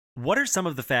What are some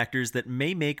of the factors that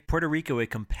may make Puerto Rico a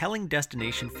compelling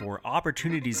destination for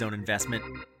Opportunity Zone investment,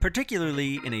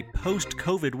 particularly in a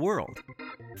post-COVID world?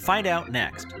 Find out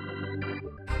next.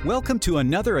 Welcome to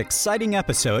another exciting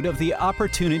episode of the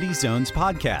Opportunity Zones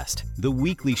podcast, the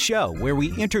weekly show where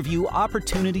we interview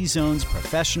Opportunity Zones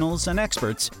professionals and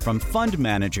experts, from fund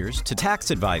managers to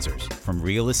tax advisors, from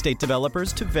real estate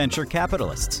developers to venture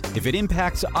capitalists. If it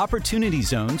impacts Opportunity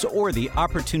Zones or the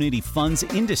opportunity funds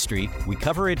industry, we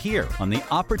cover it here on the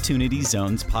Opportunity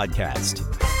Zones podcast.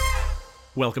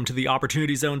 Welcome to the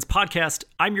Opportunity Zones podcast.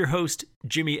 I'm your host,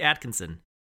 Jimmy Atkinson.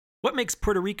 What makes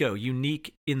Puerto Rico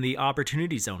unique in the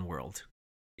Opportunity Zone world?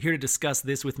 Here to discuss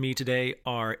this with me today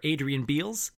are Adrian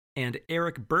Beals and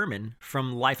Eric Berman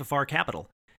from Life Afar Capital.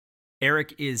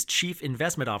 Eric is Chief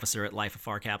Investment Officer at Life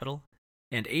Afar Capital,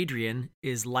 and Adrian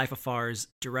is Life Afar's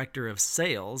Director of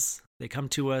Sales. They come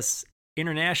to us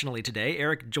internationally today.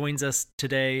 Eric joins us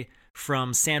today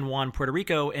from San Juan, Puerto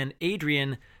Rico, and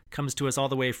Adrian comes to us all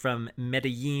the way from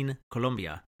Medellin,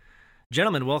 Colombia.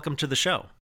 Gentlemen, welcome to the show.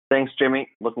 Thanks, Jimmy.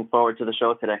 Looking forward to the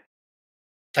show today.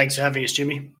 Thanks for having us,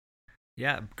 Jimmy.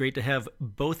 Yeah, great to have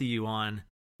both of you on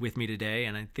with me today.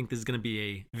 And I think this is going to be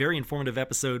a very informative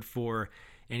episode for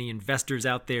any investors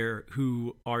out there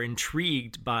who are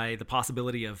intrigued by the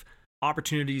possibility of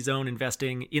Opportunity Zone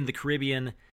investing in the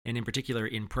Caribbean and in particular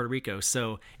in Puerto Rico.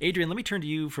 So, Adrian, let me turn to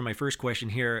you for my first question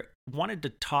here. Wanted to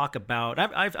talk about,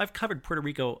 I've covered Puerto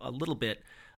Rico a little bit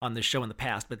on this show in the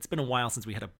past, but it's been a while since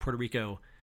we had a Puerto Rico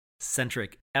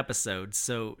centric episode.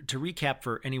 So to recap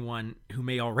for anyone who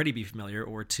may already be familiar,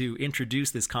 or to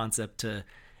introduce this concept to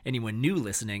anyone new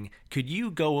listening, could you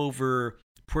go over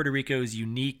Puerto Rico's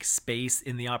unique space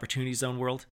in the Opportunity Zone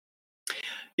world?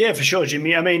 Yeah, for sure,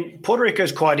 Jimmy. I mean, Puerto Rico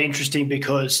is quite interesting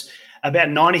because about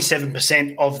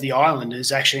 97% of the island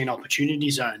is actually an opportunity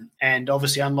zone. And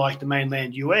obviously, unlike the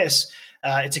mainland US,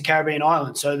 it's a Caribbean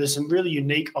island. So there's some really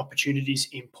unique opportunities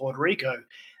in Puerto Rico.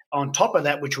 On top of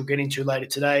that, which we'll get into later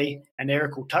today, and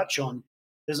Eric will touch on,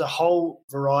 there's a whole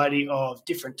variety of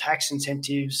different tax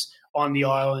incentives on the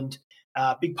island.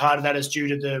 A big part of that is due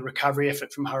to the recovery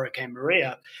effort from Hurricane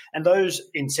Maria. And those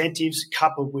incentives,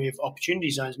 coupled with opportunity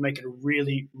zones, make it a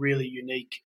really, really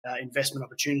unique investment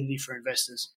opportunity for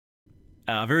investors.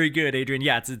 Very good, Adrian.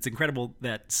 Yeah, it's incredible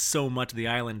that so much of the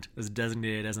island is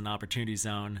designated as an opportunity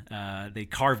zone. They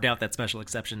carved out that special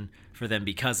exception for them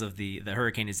because of the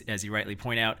hurricane, as you rightly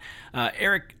point out.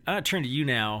 Eric, I'm going to turn to you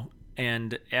now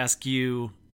and ask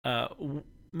you,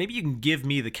 maybe you can give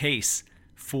me the case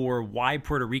for why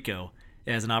Puerto Rico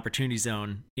as an opportunity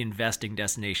zone investing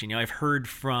destination. I've heard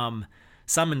from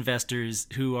some investors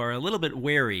who are a little bit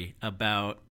wary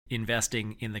about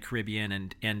investing in the Caribbean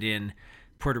and in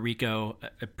Puerto Rico,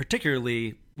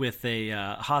 particularly with a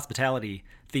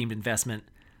hospitality-themed investment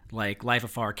like Life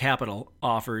Afar Capital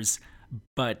offers.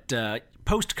 But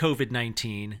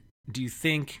post-COVID-19, do you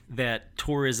think that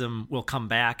tourism will come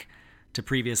back to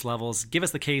previous levels? Give us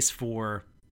the case for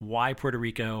why Puerto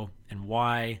Rico and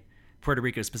why Puerto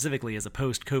Rico specifically as a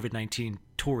post-COVID-19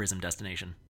 tourism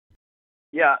destination.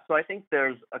 Yeah, so I think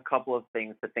there's a couple of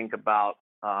things to think about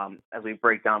as we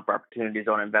break down for Opportunity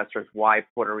Zone investors why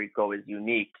Puerto Rico is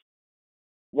unique.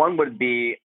 One would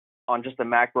be on just a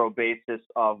macro basis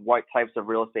of what types of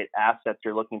real estate assets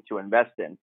you're looking to invest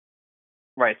in.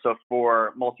 Right, so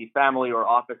for multifamily or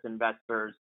office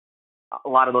investors, a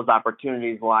lot of those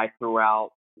opportunities lie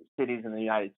throughout cities in the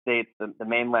United States, the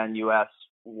mainland U.S.,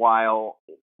 while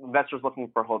investors looking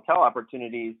for hotel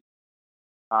opportunities,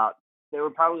 they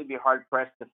would probably be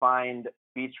hard-pressed to find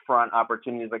beachfront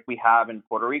opportunities like we have in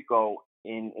Puerto Rico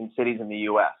in cities in the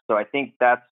U.S. So I think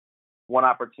that's one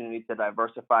opportunity to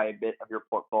diversify a bit of your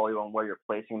portfolio and where you're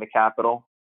placing the capital.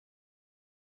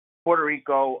 Puerto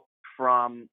Rico,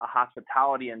 from a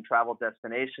hospitality and travel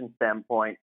destination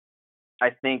standpoint,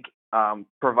 I think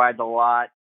provides a lot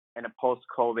in a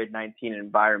post-COVID-19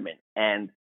 environment. And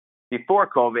before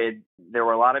COVID, there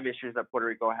were a lot of issues that Puerto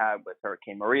Rico had with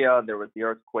Hurricane Maria. There was the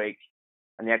earthquake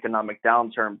and the economic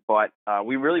downturn, but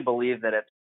we really believe that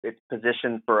it's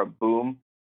positioned for a boom.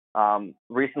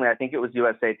 Recently, I think it was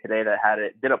USA Today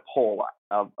that did a poll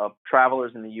of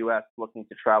travelers in the U.S. looking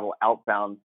to travel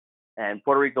outbound, and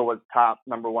Puerto Rico was top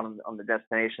number one on the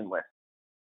destination list.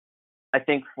 I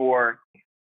think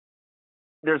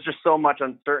there's just so much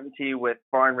uncertainty with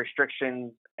foreign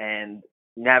restrictions and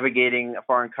navigating a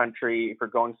foreign country for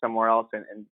going somewhere else and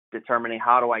determining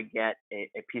how do I get a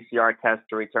PCR test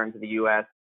to return to the U.S.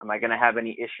 Am I going to have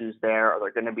any issues there? Are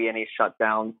there going to be any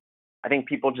shutdowns? I think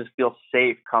people just feel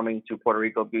safe coming to Puerto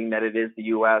Rico, being that it is the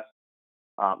U.S.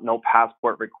 no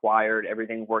passport required.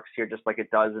 Everything works here just like it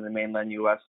does in the mainland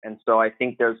U.S. And so I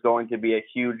think there's going to be a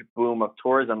huge boom of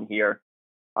tourism here.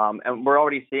 And we're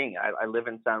already seeing it. I live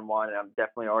in San Juan, and I'm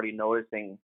definitely already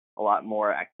noticing a lot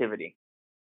more activity.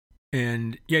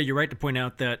 And yeah, you're right to point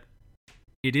out that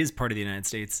it is part of the United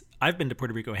States. I've been to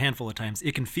Puerto Rico a handful of times.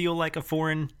 It can feel like a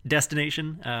foreign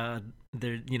destination.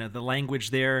 The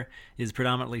language there is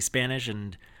predominantly Spanish,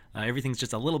 and everything's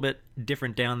just a little bit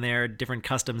different down there, different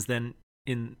customs than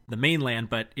in the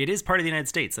mainland, but it is part of the United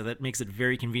States, so that makes it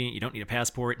very convenient. You don't need a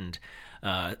passport, and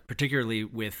particularly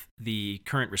with the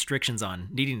current restrictions on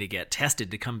needing to get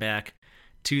tested to come back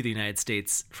to the United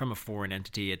States from a foreign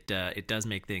entity, it does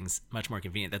make things much more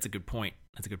convenient. That's a good point.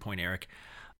 Eric.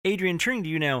 Adrian, turning to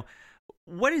you now,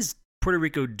 what is Puerto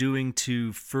Rico doing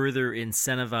to further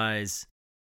incentivize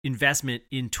investment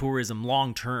in tourism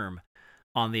long term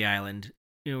on the island?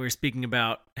 We're speaking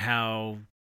about how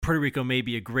Puerto Rico may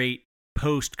be a great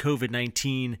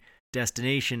post-COVID-19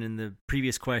 destination in the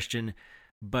previous question,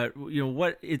 but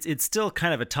it's still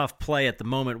kind of a tough play at the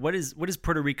moment. What is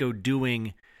Puerto Rico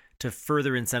doing to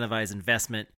further incentivize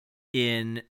investment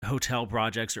in hotel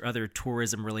projects or other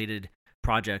tourism-related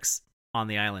projects on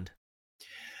the island?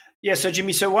 Yeah, so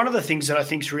Jimmy, one of the things that I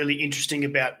think is really interesting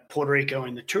about Puerto Rico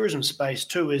in the tourism space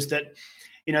too is that,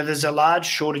 there's a large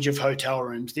shortage of hotel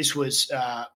rooms. This was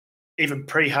even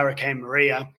pre-Hurricane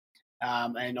Maria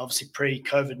and obviously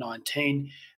pre-COVID-19.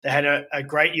 They had a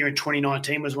great year in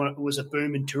 2019, was a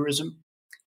boom in tourism.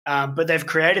 But they've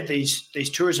created these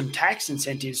tourism tax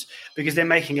incentives because they're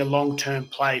making a long-term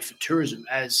play for tourism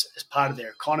as part of their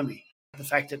economy. The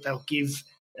fact that they'll give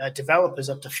developers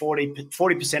up to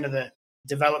 40% of the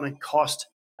development cost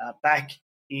back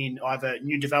in either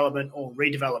new development or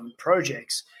redevelopment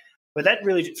projects. But that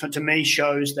really, to me,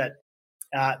 shows that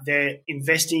they're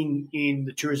investing in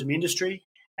the tourism industry,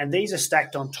 and these are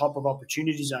stacked on top of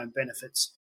opportunity zone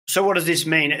benefits. So what does this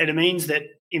mean? It means that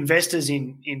investors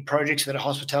in projects that are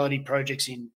hospitality projects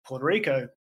in Puerto Rico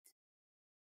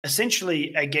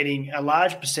essentially are getting a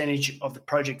large percentage of the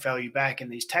project value back in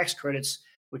these tax credits,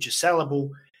 which are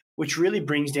sellable, which really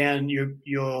brings down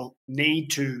your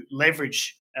need to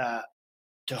leverage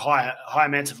to high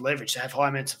amounts of leverage, to have high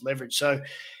amounts of leverage. So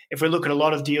if we look at a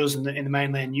lot of deals in the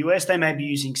mainland US, they may be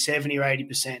using 70 or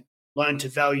 80% loan to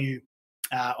value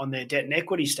on their debt and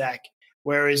equity stack,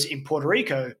 whereas in Puerto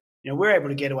Rico, we're able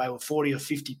to get away with 40 or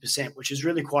 50%, which is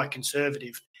really quite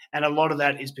conservative. And a lot of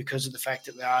that is because of the fact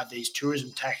that there are these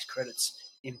tourism tax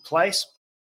credits in place.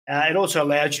 It also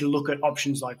allows you to look at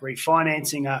options like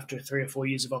refinancing after 3 or 4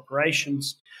 years of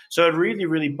operations. So it really,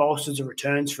 really bolsters the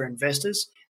returns for investors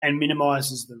and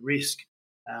minimizes the risk.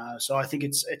 So I think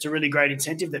it's a really great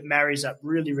incentive that marries up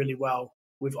really, really well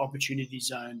with opportunity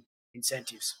zone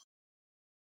incentives.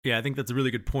 Yeah, I think that's a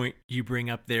really good point you bring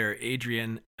up there,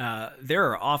 Adrian. There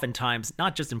are oftentimes,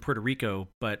 not just in Puerto Rico,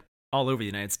 but all over the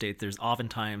United States, there's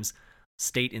oftentimes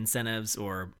state incentives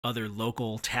or other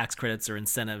local tax credits or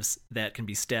incentives that can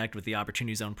be stacked with the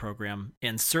Opportunity Zone program.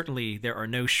 And certainly there are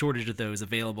no shortage of those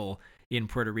available in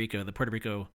Puerto Rico. The Puerto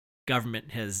Rico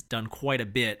government has done quite a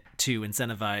bit to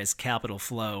incentivize capital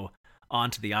flow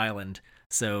onto the island.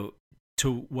 So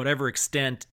to whatever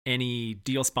extent any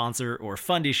deal sponsor or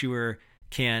fund issuer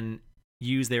can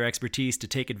use their expertise to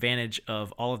take advantage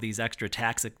of all of these extra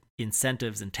tax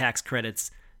incentives and tax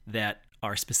credits that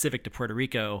are specific to Puerto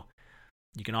Rico,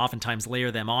 you can oftentimes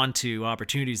layer them onto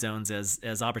opportunity zones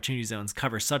as opportunity zones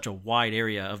cover such a wide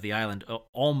area of the island.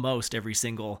 Almost every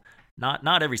single,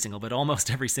 not every single, but almost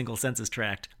every single census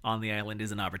tract on the island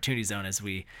is an opportunity zone, as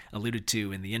we alluded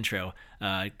to in the intro.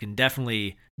 It can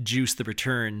definitely juice the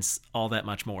returns all that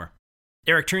much more.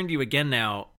 Eric, turning to you again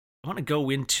now, I want to go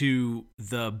into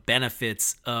the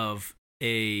benefits of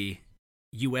a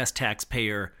U.S.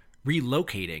 taxpayer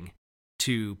relocating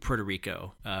to Puerto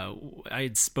Rico. I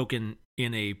had spoken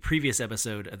in a previous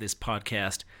episode of this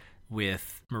podcast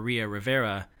with Maria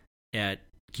Rivera at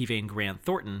Keyvane Grant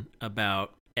Thornton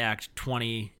about Act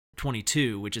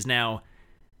 2022, which is now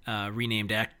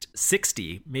renamed Act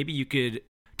 60. Maybe you could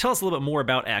tell us a little bit more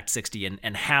about Act 60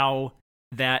 and how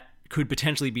that could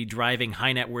potentially be driving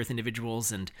high net worth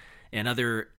individuals and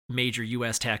other major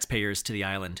U.S. taxpayers to the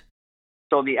island.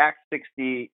 So the Act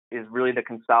 60 is really the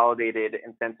consolidated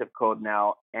incentive code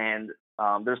now, and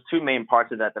there's two main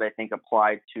parts of that I think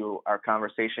apply to our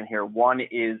conversation here. One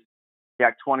is the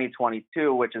Act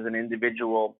 2022, which is an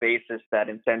individual basis that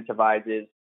incentivizes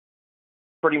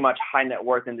pretty much high net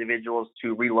worth individuals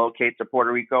to relocate to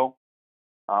Puerto Rico.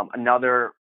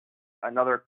 Another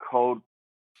code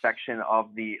section of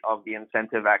the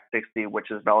Incentive Act 60,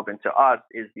 which is relevant to us,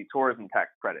 is the tourism tax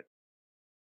credit.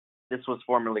 This was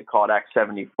formerly called Act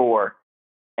 74.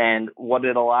 And what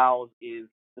it allows is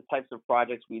the types of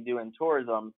projects we do in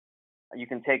tourism. You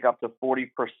can take up to 40%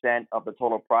 of the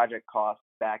total project cost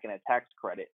back in a tax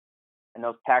credit. And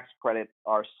those tax credits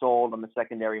are sold on the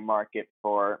secondary market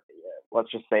for, let's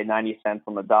just say, 90 cents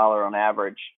on the dollar on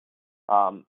average.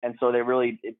 And so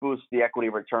it boosts the equity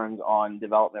returns on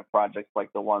development projects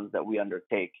like the ones that we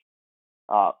undertake.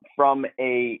 From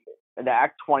the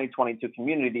Act 2022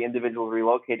 community, the individuals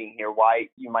relocating here,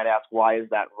 you might ask, why is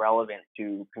that relevant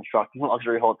to constructing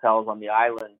luxury hotels on the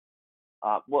island?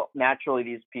 Well, naturally,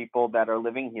 these people that are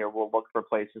living here will look for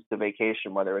places to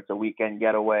vacation, whether it's a weekend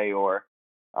getaway or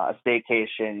a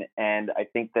staycation. And I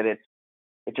think that it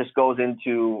just goes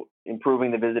into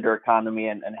improving the visitor economy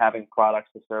and having products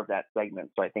to serve that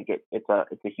segment. So I think it's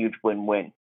a huge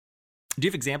win-win. Do you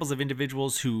have examples of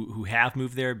individuals who have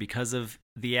moved there because of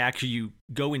the act? You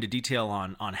go into detail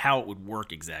on how it would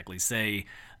work exactly. Say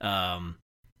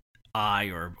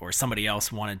I or somebody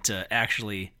else wanted to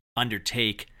actually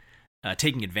undertake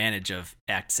taking advantage of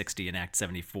Act 60 and Act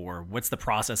 74. What's the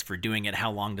process for doing it?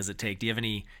 How long does it take? Do you have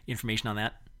any information on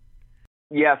that?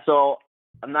 Yeah, so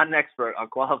I'm not an expert. I'll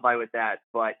qualify with that.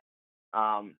 But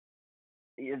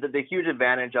the huge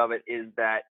advantage of it is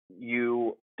that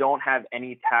you don't have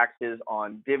any taxes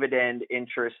on dividend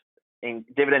income,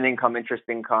 interest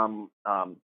income,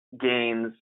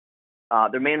 gains.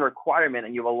 The main requirement,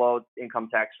 and you have a low income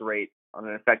tax rate on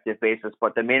an effective basis,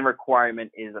 but the main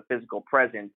requirement is a physical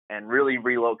presence and really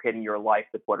relocating your life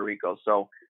to Puerto Rico. So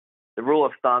the rule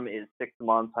of thumb is 6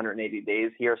 months, 180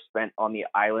 days here spent on the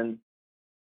island.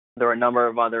 There are a number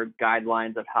of other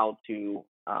guidelines of how to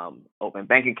open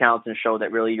bank accounts and show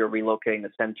that really you're relocating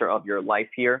the center of your life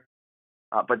here.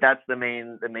 But that's the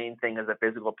main thing is a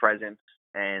physical presence,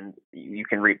 and you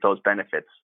can reap those benefits.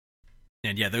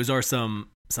 And yeah, those are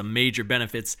some major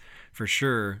benefits for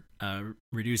sure.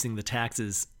 Reducing the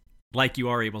taxes like you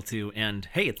are able to, and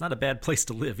hey, it's not a bad place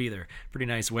to live either. Pretty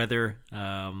nice weather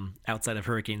outside of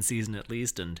hurricane season at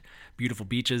least, and beautiful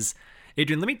beaches.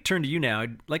 Adrian, let me turn to you now.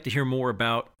 I'd like to hear more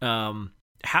about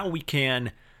how we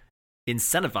can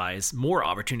incentivize more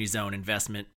Opportunity Zone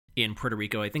investment in Puerto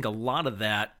Rico. I think a lot of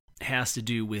that has to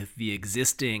do with the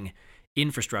existing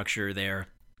infrastructure there,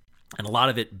 and a lot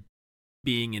of it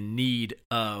being in need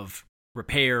of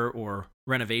repair or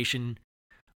renovation.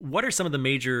 What are some of the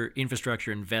major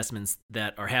infrastructure investments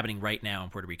that are happening right now in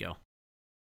Puerto Rico?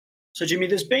 So, Jimmy,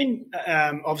 there's been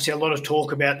obviously a lot of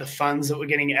talk about the funds that were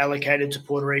getting allocated to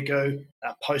Puerto Rico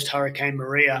post-Hurricane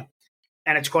Maria.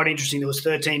 And it's quite interesting. There was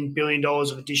 $13 billion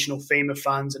of additional FEMA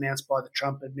funds announced by the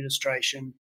Trump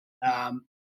administration.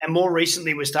 And more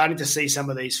recently, we're starting to see some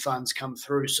of these funds come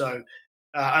through. So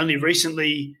only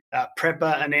recently,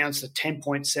 PREPA announced a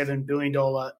 $10.7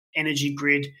 billion energy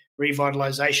grid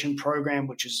revitalization program,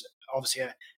 which is obviously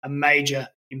a major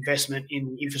investment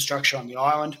in infrastructure on the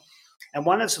island. And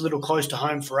one that's a little close to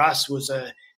home for us was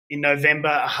in November,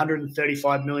 a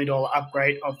 $135 million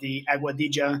upgrade of the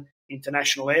Aguadilla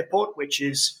International Airport, which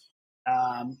is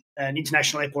an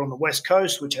international airport on the West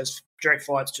Coast, which has direct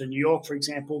flights to New York, for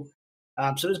example.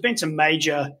 So there's been some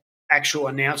major actual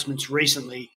announcements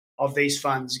recently of these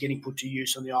funds getting put to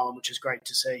use on the island, which is great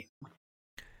to see.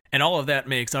 And all of that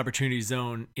makes Opportunity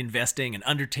Zone investing and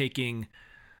undertaking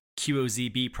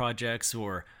QOZB projects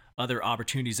or other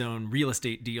Opportunity Zone real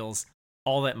estate deals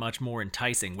all that much more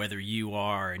enticing, whether you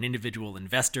are an individual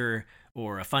investor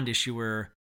or a fund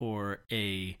issuer or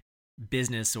a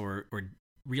business or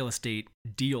real estate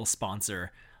deal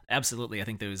sponsor. Absolutely, I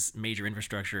think those major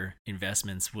infrastructure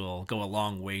investments will go a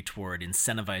long way toward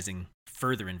incentivizing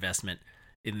further investment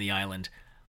in the island.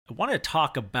 I want to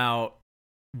talk about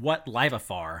what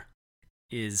Livafar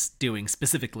is doing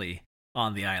specifically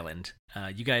on the island.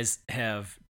 You guys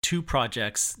have 2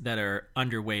 projects that are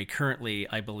underway currently,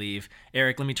 I believe.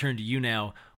 Eric, let me turn to you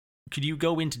now. Could you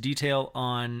go into detail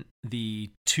on the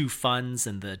 2 funds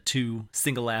and the 2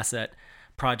 single asset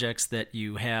projects that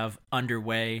you have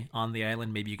underway on the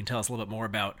island? Maybe you can tell us a little bit more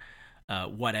about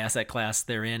what asset class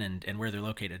they're in and where they're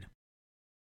located.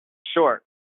 Sure.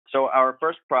 So our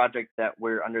first project that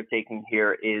we're undertaking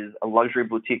here is a luxury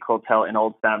boutique hotel in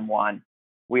Old San Juan.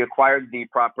 We acquired the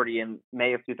property in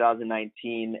May of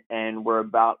 2019, and we're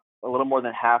about a little more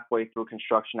than halfway through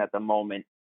construction at the moment.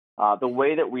 The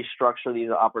way that we structure these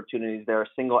opportunities, there are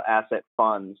single asset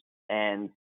funds, and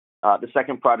the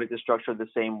second project is structured the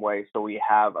same way. So we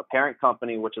have a parent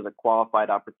company, which is a qualified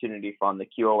opportunity fund, the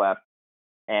QOF,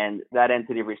 and that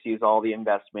entity receives all the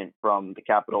investment from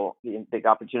the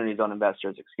Opportunity Zone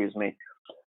investors,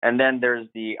 And then there's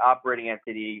the operating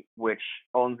entity, which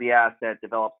owns the asset,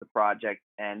 develops the project,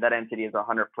 and that entity is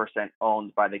 100%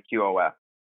 owned by the QOF.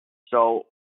 So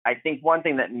I think one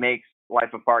thing that makes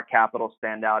Life Apart Capital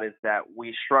stand out is that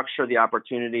we structure the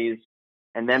opportunities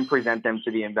and then present them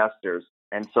to the investors.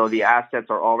 And so the assets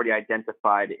are already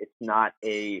identified. It's not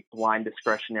a blind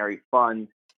discretionary fund.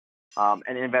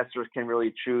 And investors can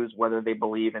really choose whether they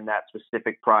believe in that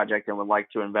specific project and would like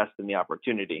to invest in the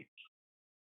opportunity.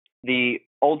 The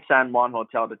Old San Juan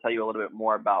Hotel, to tell you a little bit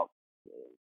more about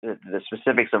the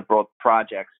specifics of both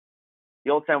projects,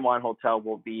 the Old San Juan Hotel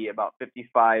will be about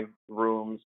 55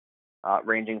 rooms,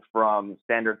 ranging from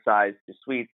standard size to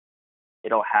suites.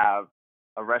 It'll have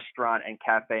a restaurant and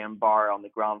cafe and bar on the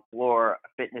ground floor, a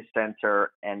fitness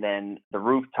center, and then the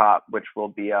rooftop, which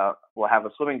will have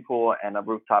a swimming pool and a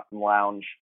rooftop and lounge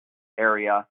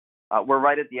area. We're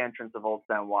right at the entrance of Old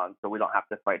San Juan, so we don't have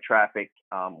to fight traffic.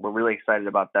 We're really excited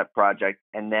about that project.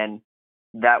 And then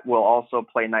that will also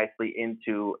play nicely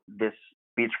into this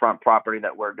beachfront property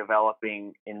that we're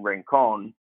developing in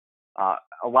Rincon.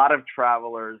 A lot of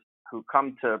travelers who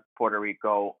come to Puerto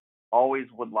Rico always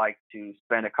would like to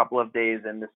spend a couple of days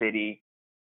in the city,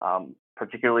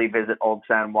 particularly visit Old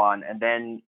San Juan, and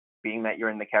then being that you're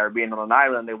in the Caribbean on an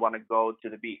island, they want to go to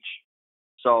the beach.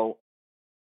 So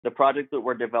the project that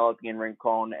we're developing in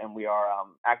Rincon, and we are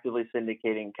actively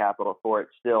syndicating capital for it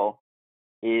still,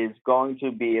 is going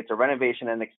to be, it's a renovation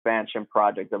and expansion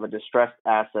project of a distressed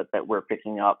asset that we're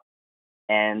picking up.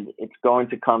 And it's going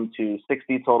to come to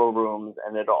 60 total rooms,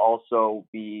 and it'll also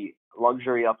be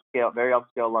luxury, upscale, very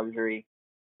upscale luxury,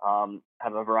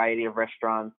 have a variety of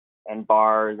restaurants and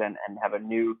bars, and have a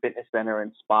new fitness center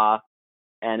and spa.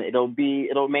 And it'll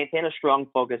maintain a strong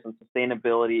focus on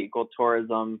sustainability,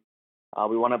 ecotourism.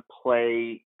 We want to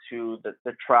play to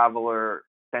the traveler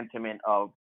sentiment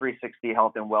of 360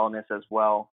 health and wellness as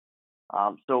well.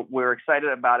 So we're excited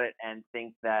about it and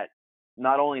think that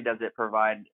not only does it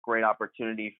provide great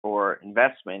opportunity for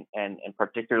investment and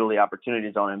particularly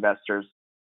opportunity zone investors,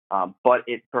 but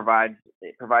it provides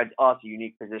us a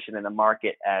unique position in the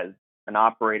market as an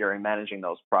operator in managing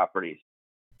those properties.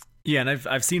 Yeah, and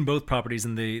I've seen both properties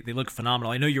and they look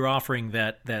phenomenal. I know you're offering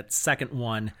that second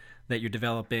one that you're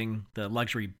developing, the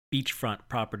luxury beachfront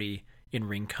property in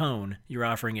Rincon. You're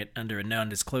offering it under a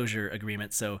non-disclosure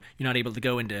agreement, so you're not able to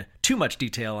go into too much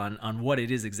detail on what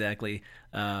it is exactly.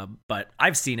 But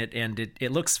I've seen it, and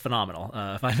it looks phenomenal,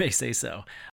 if I may say so.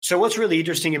 So what's really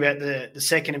interesting about the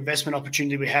second investment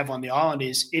opportunity we have on the island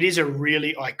is it is a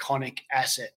really iconic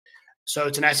asset. So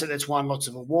it's an asset that's won lots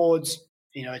of awards.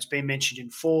 You know, it's been mentioned in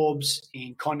Forbes,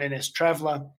 in Condé Nast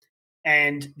Traveler,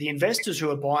 and the investors who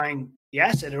are buying the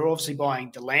asset are obviously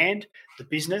buying the land, the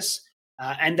business,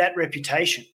 and that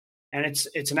reputation. And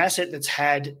it's an asset that's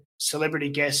had celebrity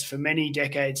guests for many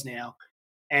decades now.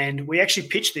 And we actually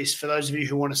pitched this, for those of you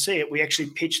who want to see it, we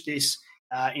actually pitched this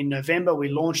in November. We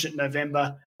launched it in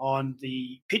November on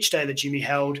the pitch day that Jimmy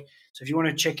held. So if you want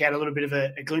to check out a little bit of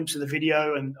a glimpse of the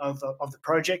video and of the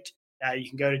project, you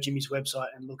can go to Jimmy's website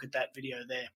and look at that video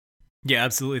there. Yeah,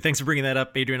 absolutely. Thanks for bringing that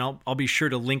up, Adrian. I'll be sure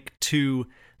to link to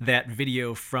that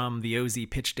video from the OZ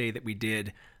pitch day that we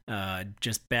did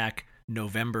just back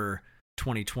November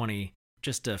 2020,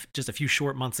 just a few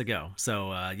short months ago.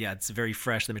 So yeah, it's very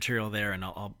fresh, the material there, and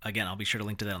I'll be sure to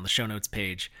link to that on the show notes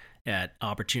page at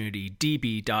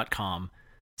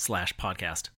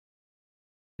opportunitydb.com/podcast.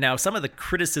 Now, some of the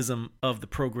criticism of the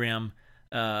program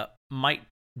might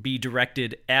be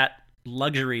directed at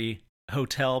luxury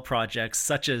hotel projects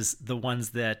such as the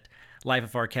ones that Life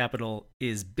Afar Capital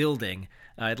is building.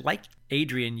 I'd like,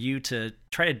 Adrian, you to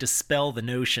try to dispel the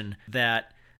notion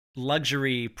that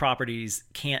luxury properties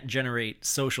can't generate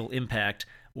social impact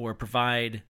or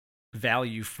provide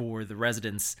value for the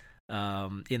residents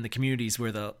in the communities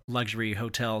where the luxury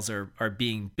hotels are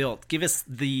being built. Give us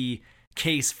the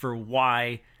case for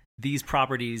why these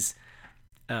properties,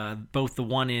 both the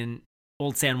one in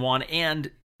Old San Juan and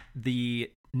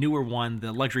the newer one,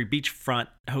 the luxury beachfront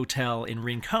hotel in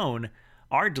Rincon,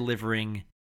 are delivering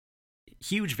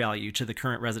huge value to the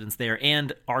current residents there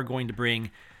and are going to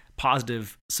bring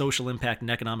positive social impact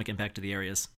and economic impact to the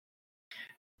areas.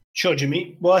 Sure,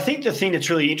 Jimmy. Well, I think the thing that's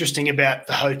really interesting about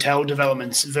the hotel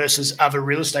developments versus other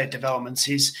real estate developments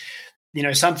is, you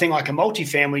know, something like a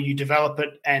multifamily, you develop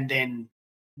it and then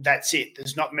that's it.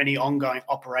 There's not many ongoing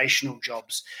operational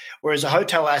jobs. Whereas a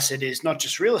hotel asset is not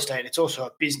just real estate, it's also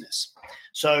a business.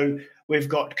 So we've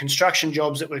got construction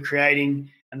jobs that we're creating.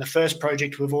 And the first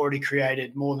project, we've already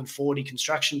created more than 40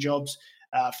 construction jobs.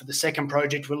 For the second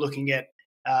project, we're looking at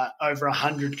over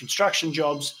 100 construction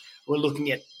jobs. We're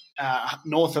looking at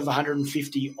north of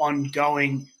 150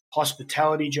 ongoing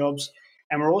hospitality jobs.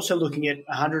 And we're also looking at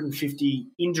 150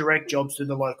 indirect jobs to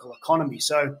the local economy.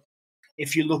 So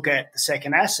if you look at the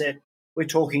second asset, we're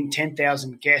talking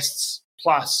 10,000 guests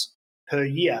plus per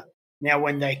year. Now,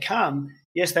 when they come,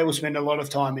 yes, they will spend a lot of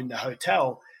time in the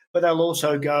hotel, but they'll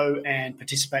also go and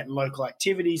participate in local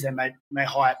activities. They may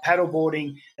hire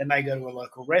paddleboarding. They may go to a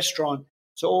local restaurant.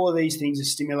 So all of these things are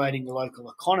stimulating the local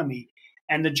economy.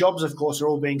 And the jobs, of course, are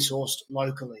all being sourced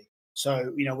locally.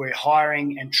 So, we're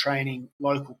hiring and training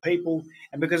local people.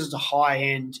 And because it's a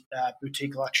high-end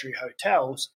boutique luxury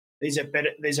hotels, these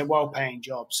are well-paying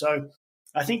jobs. So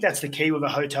I think that's the key with a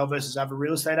hotel versus other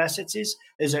real estate assets is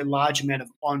there's a large amount of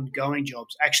ongoing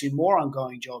jobs, actually more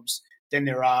ongoing jobs than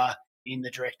there are in the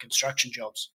direct construction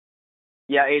jobs.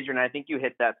 Yeah, Adrian, I think you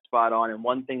hit that spot on. And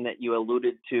one thing that you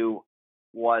alluded to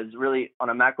was really on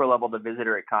a macro level, the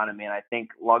visitor economy. And I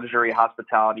think luxury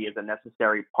hospitality is a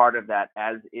necessary part of that,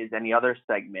 as is any other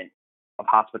segment of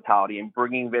hospitality, and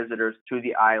bringing visitors to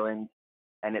the island.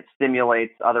 And it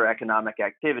stimulates other economic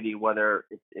activity, whether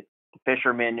it's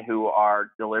fishermen who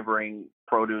are delivering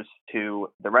produce to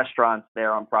the restaurants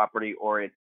there on property, or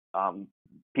it's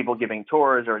people giving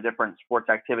tours or different sports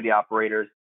activity operators.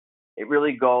 It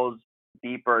really goes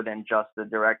deeper than just the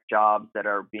direct jobs that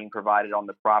are being provided on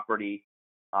the property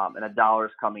and the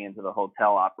dollars coming into the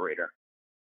hotel operator.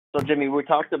 So, Jimmy, we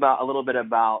talked a little bit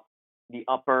about the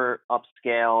upper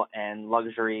upscale and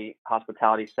luxury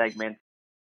hospitality segments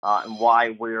and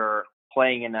why we're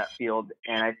playing in that field.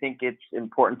 And I think it's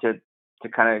important to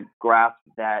kind of grasp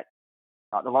that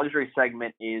the luxury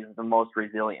segment is the most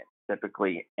resilient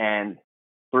typically, and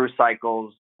through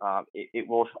cycles, it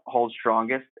will hold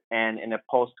strongest. And in a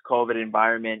post-COVID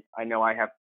environment, I know I have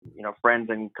friends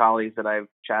and colleagues that I've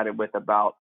chatted with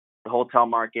about the hotel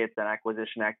markets and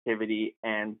acquisition activity,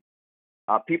 and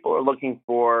people are looking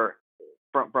for,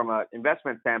 from an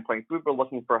investment standpoint, people are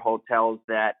looking for hotels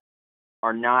that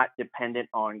are not dependent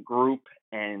on group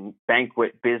and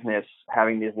banquet business,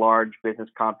 having these large business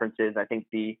conferences. I think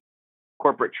the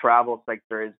corporate travel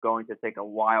sector is going to take a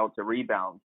while to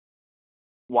rebound,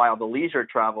 while the leisure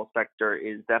travel sector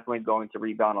is definitely going to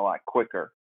rebound a lot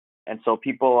quicker. And so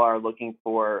people are looking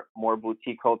for more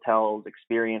boutique hotels,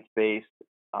 experience-based,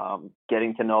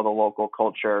 getting to know the local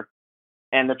culture.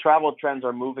 And the travel trends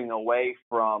are moving away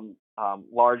from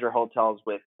larger hotels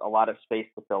with a lot of space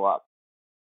to fill up.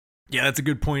 Yeah, that's a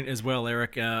good point as well,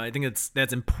 Eric. I think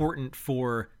that's important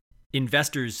for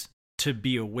investors to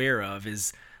be aware of,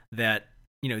 is that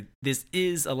this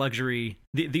is a luxury.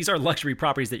 These are luxury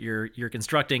properties that you're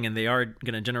constructing, and they are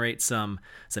going to generate some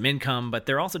income, but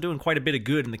they're also doing quite a bit of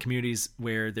good in the communities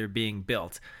where they're being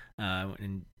built.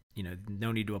 And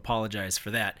no need to apologize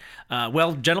for that.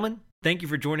 Well, gentlemen, thank you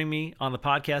for joining me on the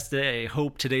podcast today. I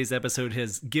hope today's episode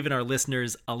has given our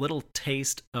listeners a little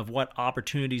taste of what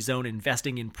Opportunity Zone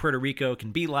investing in Puerto Rico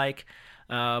can be like.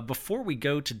 Before we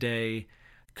go today,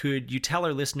 could you tell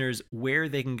our listeners where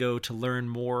they can go to learn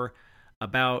more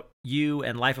about you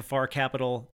and Life Afar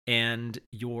Capital and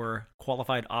your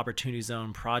qualified Opportunity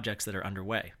Zone projects that are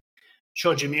underway?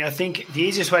 Sure, Jimmy. I think the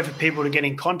easiest way for people to get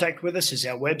in contact with us is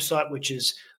our website, which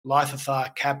is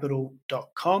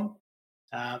lifeafarcapital.com.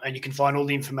 And you can find all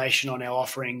the information on our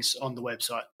offerings on the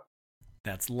website.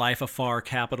 That's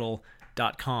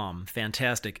lifeafarcapital.com.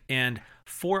 Fantastic. And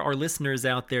for our listeners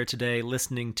out there today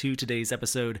listening to today's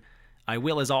episode, I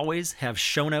will, as always, have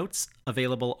show notes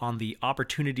available on the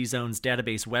Opportunity Zones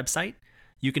database website.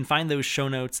 You can find those show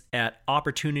notes at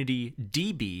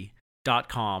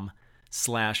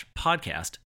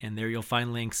opportunitydb.com/podcast. And there you'll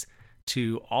find links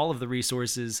to all of the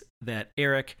resources that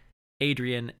Eric,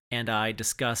 Adrian, and I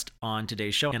discussed on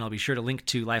today's show. And I'll be sure to link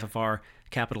to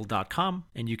lifeafarcapital.com,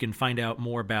 and you can find out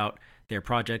more about their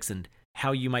projects and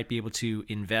how you might be able to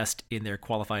invest in their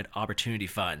qualified opportunity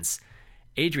funds.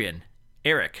 Adrian,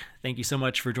 Eric, thank you so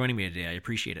much for joining me today. I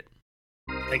appreciate it.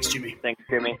 Thanks, Jimmy. Thanks,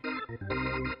 Jimmy.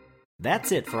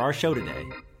 That's it for our show today.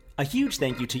 A huge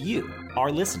thank you to you,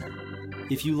 our listener.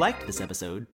 If you liked this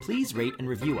episode, please rate and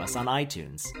review us on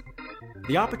iTunes.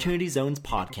 The Opportunity Zones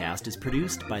podcast is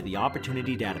produced by the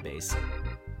Opportunity Database.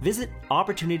 Visit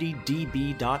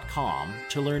opportunitydb.com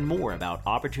to learn more about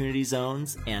Opportunity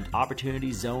Zones and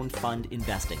Opportunity Zone Fund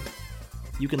investing.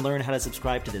 You can learn how to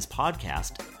subscribe to this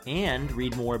podcast and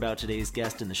read more about today's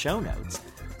guest in the show notes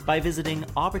by visiting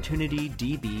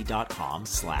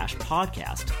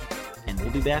opportunitydb.com/podcast. And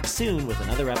we'll be back soon with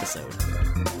another episode.